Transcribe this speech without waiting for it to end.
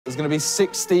There's going to be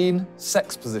 16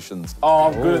 sex positions. Oh,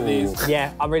 I'm good at these.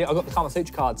 Yeah, I've got the Kama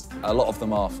Sutra cards. A lot of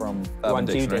them are from Urban One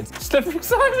you Dictionary. did. Slippery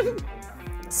Simon.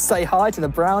 Say hi to the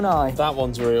brown eye. That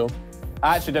one's real.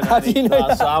 I actually don't know. How do you know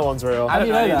that? That one's real. How do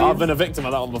you know that? I've been a victim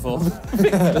of that one before.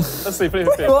 Let's see.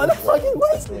 What the fucking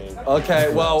waste?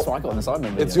 Okay, well, That's what I got on the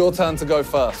assignment video. it's your turn to go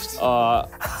first.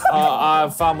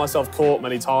 I've found myself caught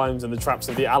many times in the traps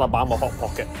of the Alabama Hot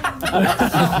Pocket.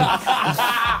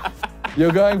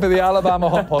 You're going for the Alabama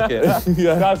Hot Pocket.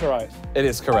 That's right. It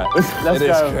is correct. Let's It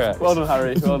is go. correct. Well done,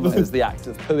 Harry. Well done. It's the act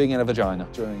of pooing in a vagina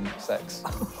during sex.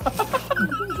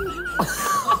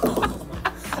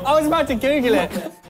 I was about to Google it.